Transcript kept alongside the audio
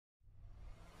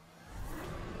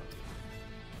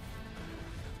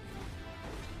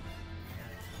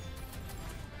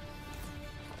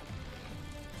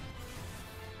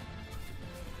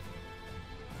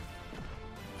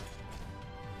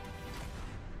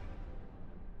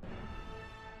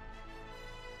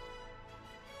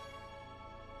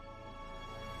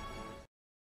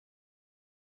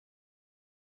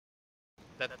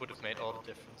that would have made all the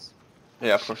difference.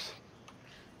 Yeah, of course.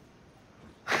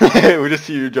 We just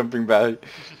see you jumping by.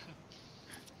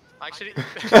 Actually,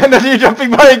 And then you jumping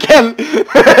by again!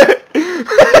 I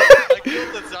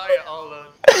killed the Zarya all alone.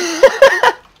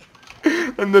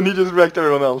 And then he just wrecked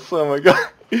everyone else, oh my god.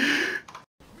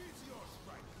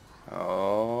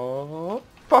 Oh,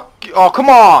 fuck you. Oh, come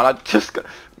on! I just got...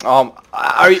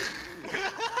 are you...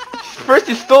 First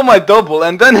he stole my double,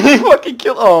 and then he fucking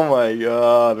killed... Oh my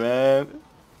god, man.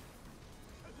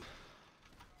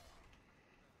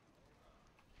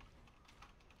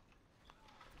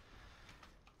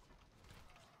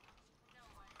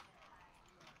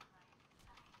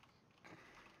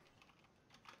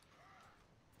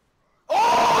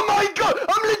 Oh my god!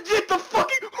 I'm legit the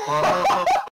fucking...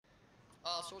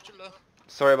 Soldier low.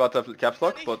 Sorry about the caps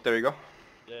lock, but there you go.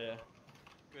 Yeah.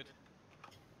 Good.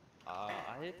 I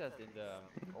hate that in the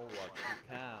Overwatch you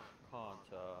can't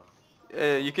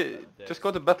You can just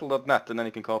go to battle.net and then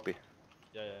you can copy.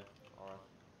 Yeah, alright.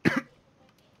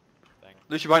 Thanks.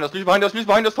 Lucy behind us, Lucy behind us, Lucy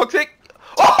behind us, toxic!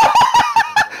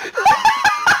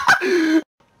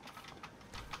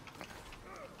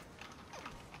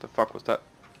 The fuck was that?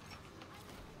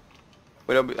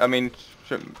 Widow, I mean,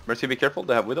 Mercy, be careful,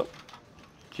 they have Widow.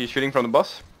 She's shooting from the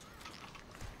bus.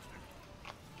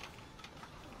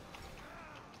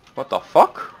 What the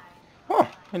fuck? Oh,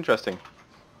 interesting.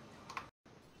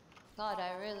 God,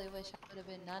 I really wish I would have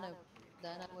been Nano.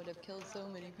 Then I would have killed so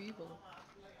many people.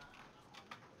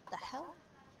 The hell?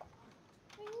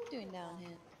 What are you doing down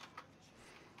here?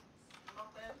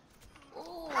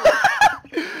 Oh!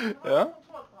 Yeah?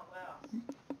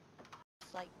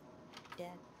 It's like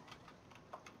dead.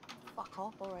 Fuck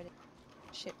off already.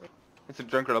 Shit. It's a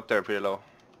drunkard up there pretty low.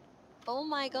 Oh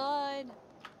my god!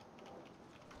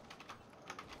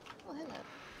 Oh, hello.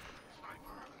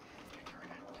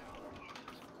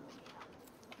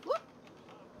 Whoop.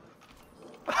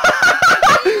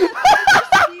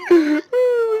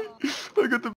 I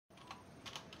got the...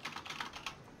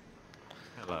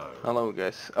 Hello. Hello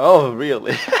guys. Oh,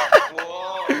 really?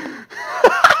 Whoa.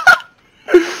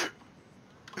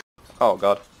 Oh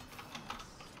god.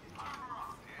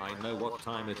 I know what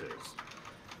time it is.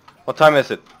 What time is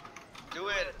it? Do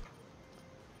it.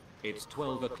 It's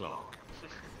 12 o'clock.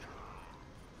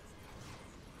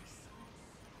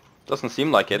 Doesn't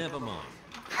seem like it. Never mind.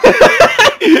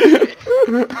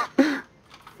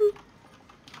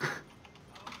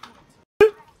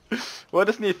 Why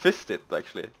doesn't he fist it,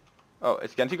 actually? Oh,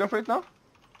 is Genji going for it now?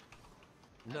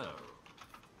 No.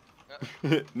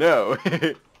 No.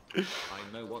 I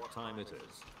know what time it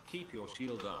is. Keep your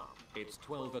shield up. It's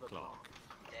 12 o'clock.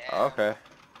 Yeah. Okay.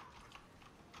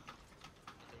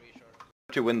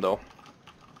 To win though.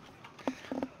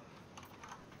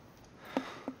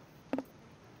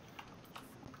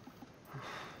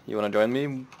 You wanna join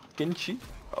me, Genji?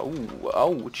 Oh,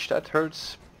 ouch, that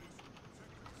hurts.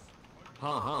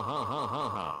 Ha ha ha ha ha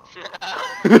ha.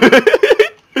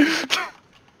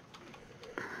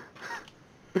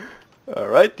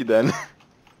 Alrighty then.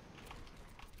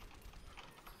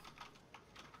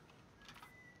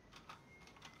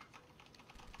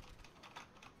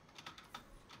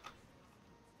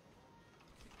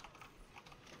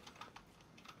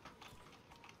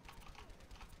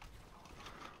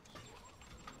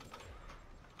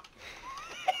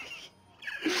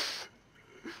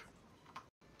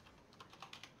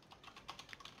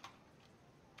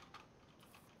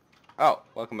 Oh,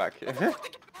 welcome back. They hadn't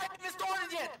even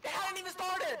started yet! They hadn't even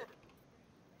started!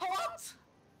 What?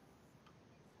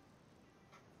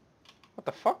 What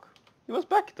the fuck? He was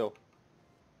back though.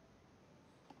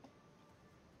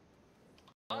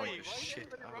 Holy shit.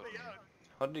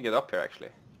 How did you get up here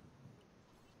actually?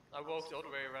 I walked the other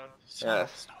way around.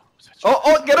 Yes.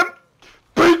 Oh, get him!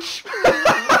 Bitch!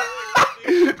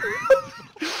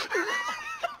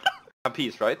 A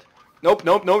piece, right? Nope,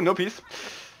 no piece.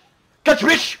 Catch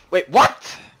bitch! Wait,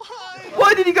 what?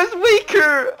 Why did you guys wake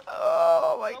her?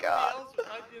 Oh my god.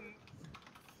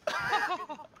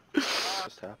 What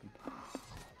just happened?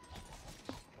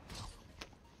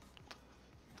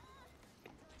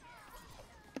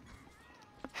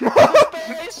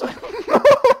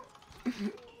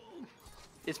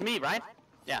 It's me, right?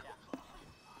 Yeah.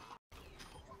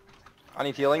 I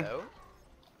need healing. Hello?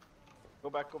 Go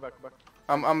back.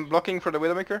 I'm blocking for the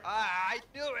Widowmaker. I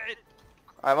knew it!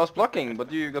 I was blocking,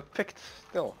 but you got picked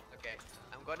still. Okay,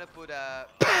 I'm gonna put a...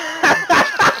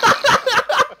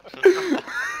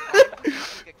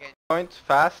 Point,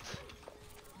 fast.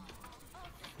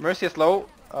 Mercy is low.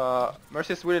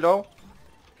 Mercy is really low.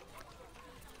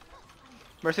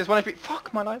 Mercy is 1 HP.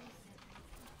 Fuck my life.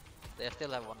 They still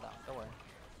have one down, don't worry.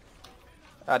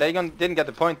 Ah, they didn't get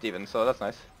the point even, so that's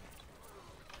nice.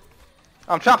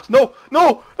 I'm trapped. No,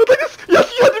 no, not like this. Yes,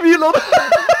 you had to reload.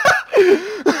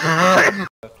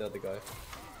 The other guy.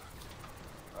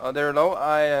 Oh, they're low.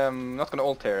 I am not gonna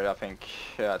ult here. I think.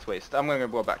 Yeah, it's waste. I'm gonna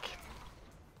go back.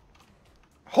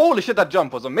 Holy shit, that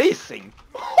jump was amazing.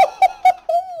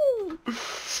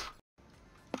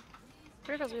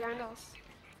 Turtles behind us.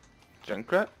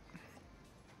 Junkrat?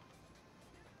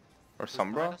 Or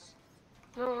Sombra?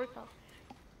 No, Reaper.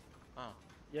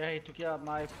 Yeah, he took out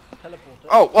my teleporter.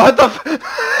 Oh, what the f-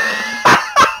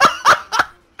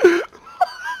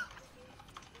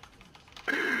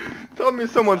 Tell me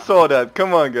someone saw that.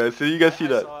 Come on, guys. Did you guys see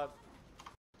that?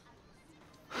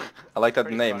 I like that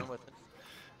name.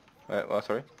 Wait, what?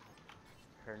 Sorry?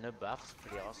 Her new buff's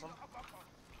pretty awesome.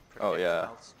 Oh, yeah.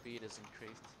 Projectile speed is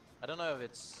increased. I don't know if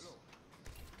it's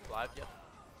live yet.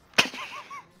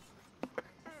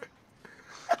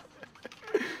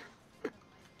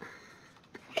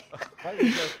 Why did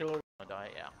you go kill her? I'll die,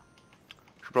 yeah.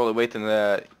 Should probably wait in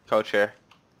the couch here.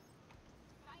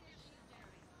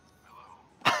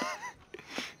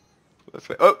 Let's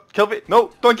wait. Oh, kill me!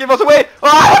 No, don't give us away!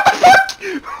 Ah,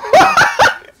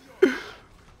 fuck!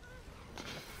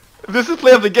 If this is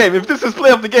play of the game, if this is play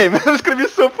of the game, it's gonna be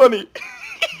so funny.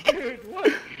 Dude,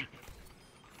 what?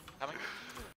 Coming.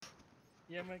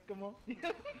 Yeah, man, come on.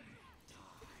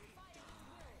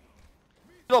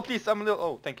 No, please, I'm a little.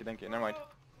 Oh, thank you, never mind.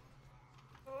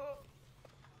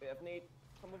 We have need.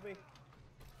 Come with me.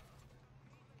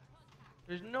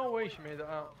 There's no way she made it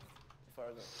out.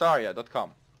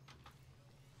 Saria.com.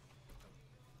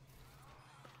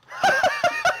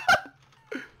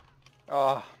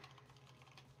 Oh.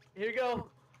 Here you go.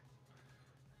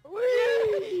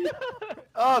 Whee!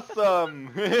 Awesome!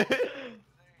 That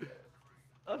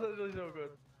was really so good.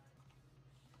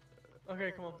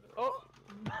 Okay, come on. Oh!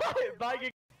 Bye,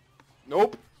 Gig.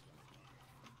 Nope.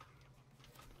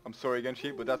 I'm sorry,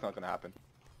 Genshi, but that's not gonna happen.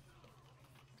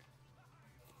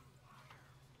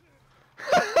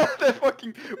 That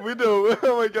fucking widow!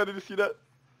 Oh my god, did you see that?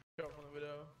 Shot from the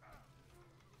widow.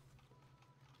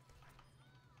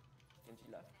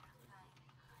 Genji left.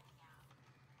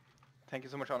 Thank you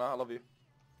so much, Anna. I love you.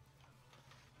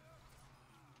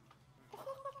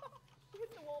 You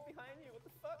hit the wall behind you. What the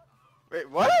fuck? Wait,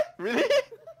 what? Really?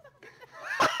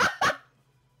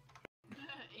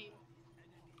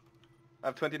 I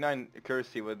have 29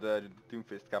 accuracy with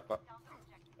Doomfist Kappa.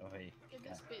 Oh hey. Get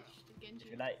this bitch to Genji.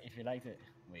 If you like it,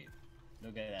 wait.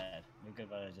 Look at that. Look at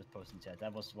what I just posted in chat.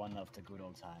 That was one of the good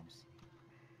old times.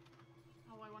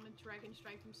 Oh, I want to Dragon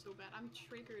Strike him so bad. I'm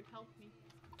triggered. Help me.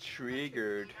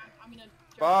 Triggered. I'm in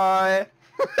a Bye!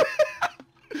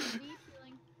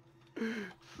 feeling.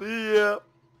 See ya!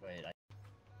 Wait,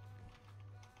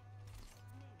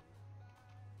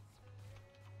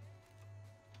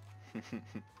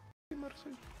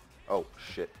 Oh,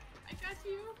 shit. I got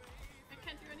you. I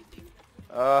can't do anything.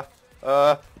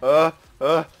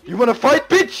 You wanna fight,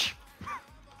 bitch?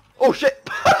 Oh, shit!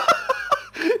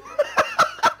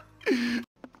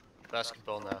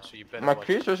 Basketball now, so you better My watch.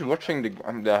 creature's watching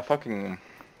the fucking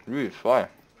roof, why?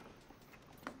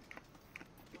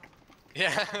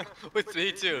 Yeah, with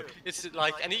me too. It's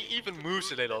like, and he even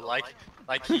moves a little, like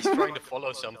he's trying to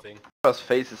follow something. His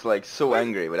face is like so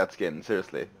angry with that skin,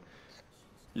 seriously.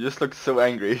 You just look so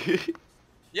angry.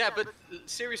 Yeah, but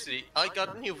seriously, I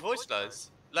got new voice lines.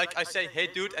 Like I say, hey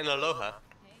dude and aloha.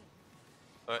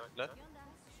 No?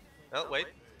 No, wait.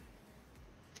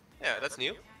 Yeah, that's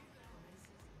new.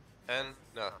 And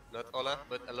no, not hola,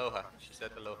 but aloha. She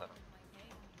said aloha.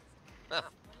 Ah,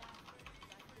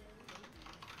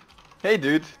 Hey,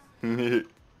 dude. alright.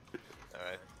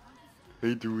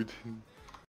 Hey, dude.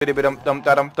 Dum dum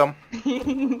dum dum.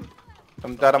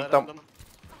 Dum dum dum.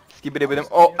 Skibidi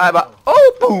Oh,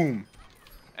 oh, boom!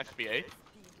 FBA.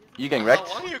 You getting wrecked?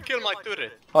 Why do you kill my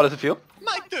turret? How does it feel?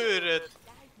 My turret!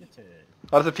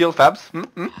 How does it feel, Fabs?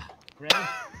 Great.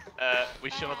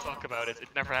 We shall not talk about it. It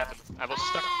never happened. I was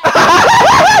stuck.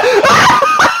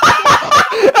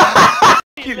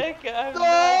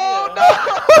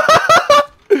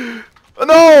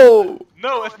 No!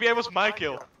 No, FBI was my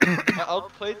kill. I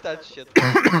outplayed that shit.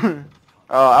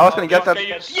 Oh, I was gonna get that.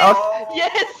 Okay, I was-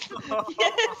 Yes!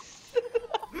 Yes!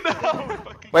 No!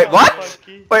 Fucking Wait, what?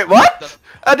 monkey. Wait, what?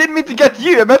 I didn't mean to get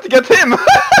you. I meant to get him.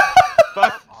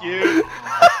 Fuck you.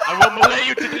 I will malay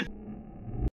you to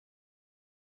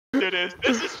this.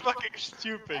 This is fucking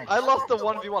stupid. I lost the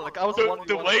 1v1. Like I was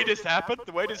The way this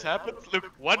happened, look,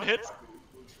 one hit.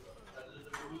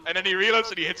 And then he reloads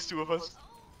and he hits two of us.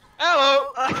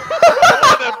 Hello.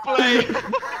 What a play!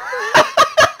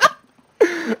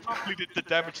 Probably did the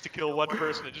damage to kill one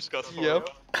person and just got four. Yep.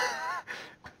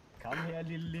 Come here,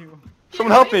 Lily.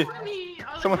 Someone help me!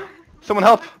 Someone. Someone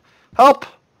help! Help!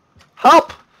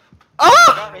 Help!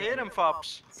 Ah! Can't hear them,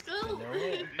 Fops. Still.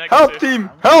 Help team!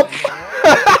 Help!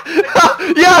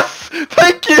 Yes!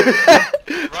 Thank you!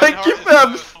 Thank you,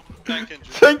 Fabs!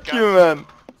 Thank you, man!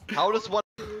 How does one?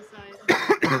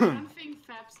 I don't think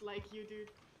Fabs like you, dude.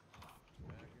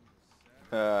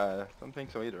 Don't think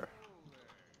so either.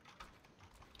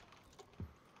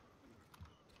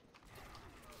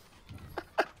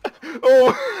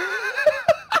 Oh!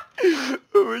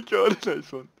 Oh my god,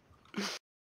 nice one.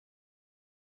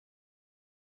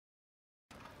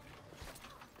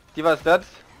 Diva's dead.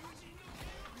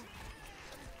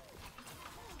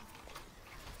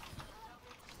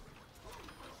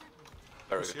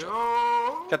 Very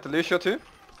good. Get the Lucio too.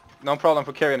 No problem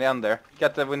for carrying the end there.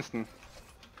 Get the Winston.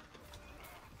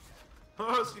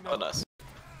 Oh, nice.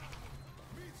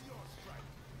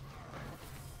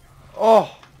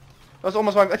 Oh! That was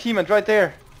almost my achievement right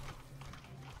there.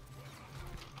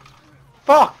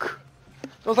 Fuck!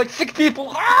 There was like 6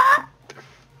 people! Ah!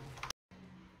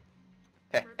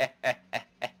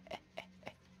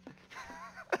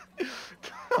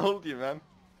 Told you, man.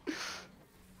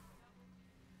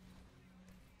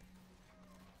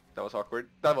 That was awkward.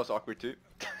 That was awkward too.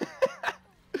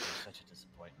 Such a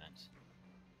disappointment.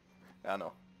 I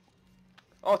know.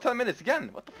 Oh, 10 minutes again!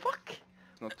 What the fuck?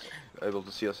 Not able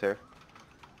to see us here.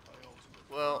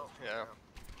 Well, yeah.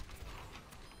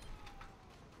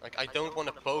 Like, I don't want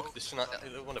to poke the sniper. I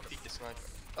don't want to peek the sniper.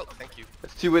 Oh, thank you.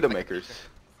 It's 2 Widowmakers.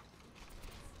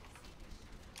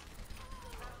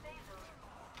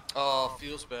 Oh,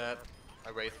 feels bad. I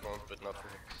wraith one, but not for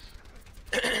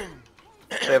him.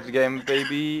 Save the game,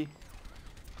 baby.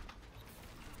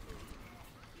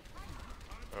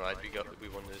 Alright, we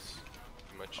won this.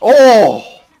 Pretty much.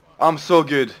 Oh! I'm so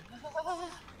good.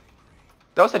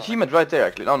 That was achievement right there,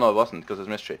 actually. No, no, it wasn't, because it's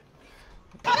mystery.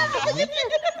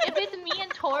 If it's me and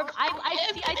Torb, I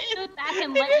stood back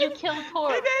and let you kill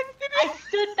Torb. I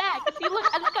stood back. See, look,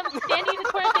 I'm standing in the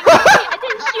corner saying, hey, I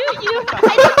didn't shoot you. I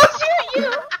didn't shoot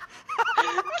you.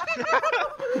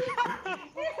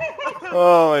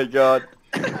 Oh my god.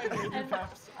 I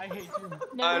hate you.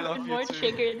 Never been more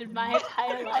triggered in my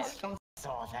entire life.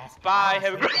 Bye,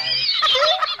 have a great.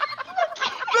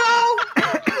 No!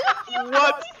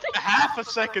 What? Half a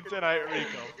second and I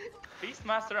recall.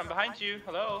 Beastmaster, I'm behind you.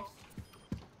 Hello.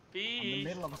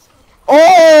 Beast.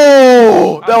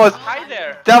 Oh! That was Hi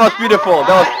there. that was beautiful.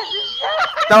 That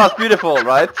was beautiful,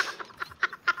 right?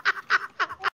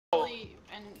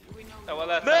 And we know. Oh, well,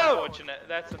 that's unfortunate.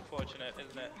 That's unfortunate,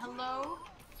 isn't it? Hello.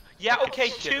 Yeah. Okay.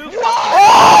 2.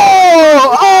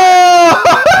 Oh!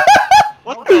 Oh!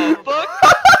 What the fuck?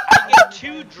 I get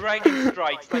 2 dragon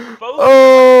strikes, like both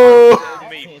Oh! of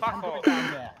me. Fuck off.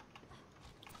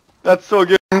 That's so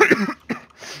good.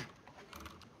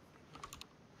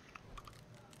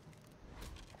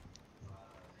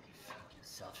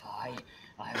 Yourself high.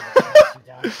 I will cast you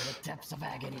down to the depths of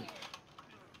agony.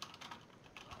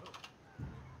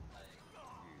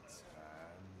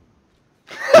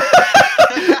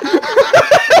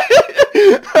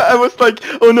 I was like,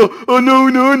 oh no, oh no,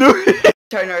 no, no.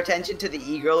 Turn our attention to the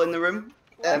e-girl in the room.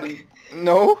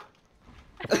 No.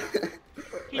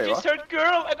 He Wait, just heard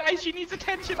girl and she needs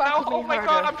attention now. Oh my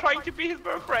god, I'm trying to be his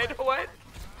girlfriend. What?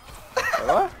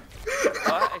 What?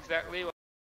 What? Exactly.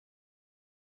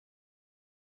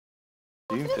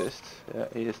 Doom fist. Yeah,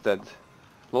 he is dead.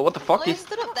 Well, what the fuck? Well, he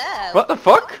stood up there. What the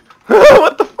fuck?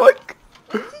 What the fuck?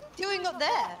 What is he doing up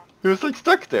there? He was like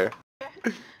stuck there.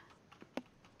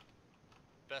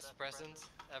 Best present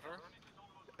ever.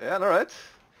 Yeah, alright.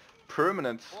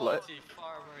 Permanent life. Quality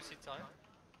far mercy time.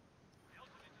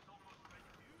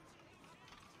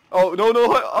 Oh, no, no.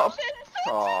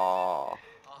 Oh.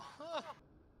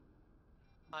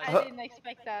 I didn't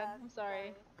expect that. I'm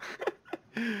sorry.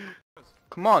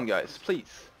 Come on, guys,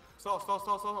 please. Stop,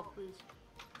 please.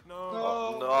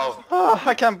 No. No. Ah,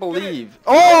 I can't believe.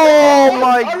 Oh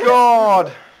my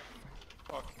god.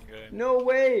 Fucking good. No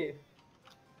way.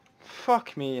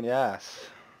 Fuck me in the ass.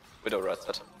 Widow rat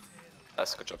that.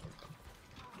 Nice, good job.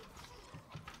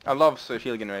 I love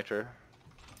shield generator.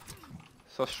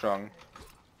 So strong.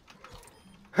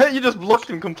 Hey, you just blocked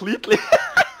him completely.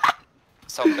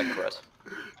 Sound like red.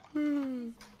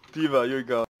 Diva, you're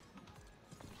gone.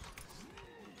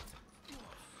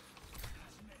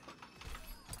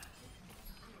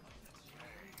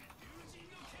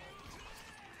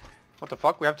 What the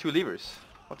fuck? We have 2 levers.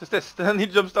 What is this? Then he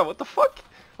jumps down. What the fuck?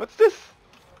 What's this?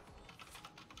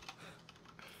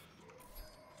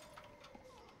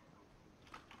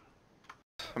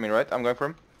 I mean, right? I'm going for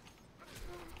him.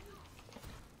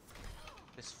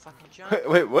 This fucking giant.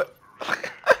 Wait, what?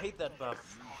 hate that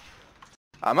buff.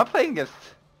 I'm not playing against...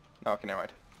 No, okay, never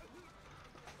mind.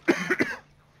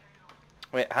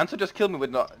 Wait, Hanzo just killed me with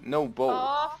no bow.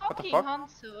 Oh, What the fucking fuck?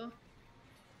 Hanzo.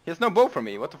 He has no bow for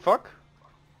me, what the fuck?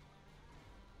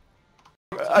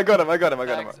 I got him.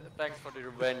 Thanks for the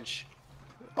revenge.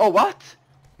 Oh, what?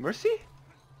 Mercy?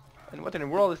 And what in the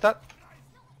world is that?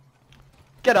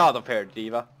 Get out of here,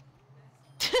 diva.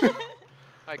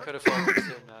 I could have focused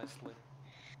so nicely.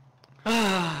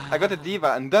 I got a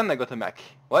diva and then I got a mech.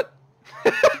 What?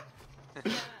 Yeah,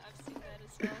 I've seen that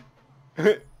as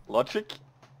well. Logic?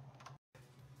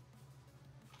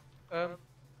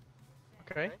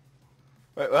 Okay.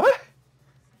 Wait, what?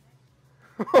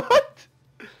 What?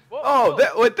 Whoa, Oh,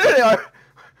 whoa. wait, there they are!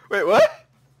 Wait, what?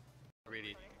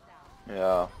 Really.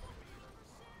 Yeah.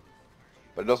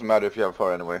 But it doesn't matter if you have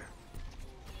far anyway.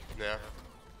 Yeah.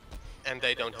 And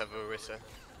they don't have Orisa.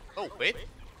 Oh, wait.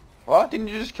 What? Didn't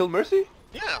you just kill Mercy?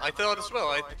 Yeah, I thought as well.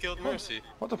 I killed Mercy.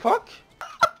 What the fuck?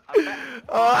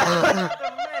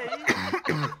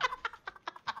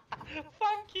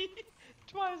 Funky!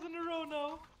 Twice in a row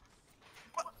now.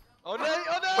 Oh no!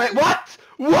 Oh no! Wait, what?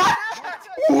 What?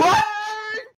 What?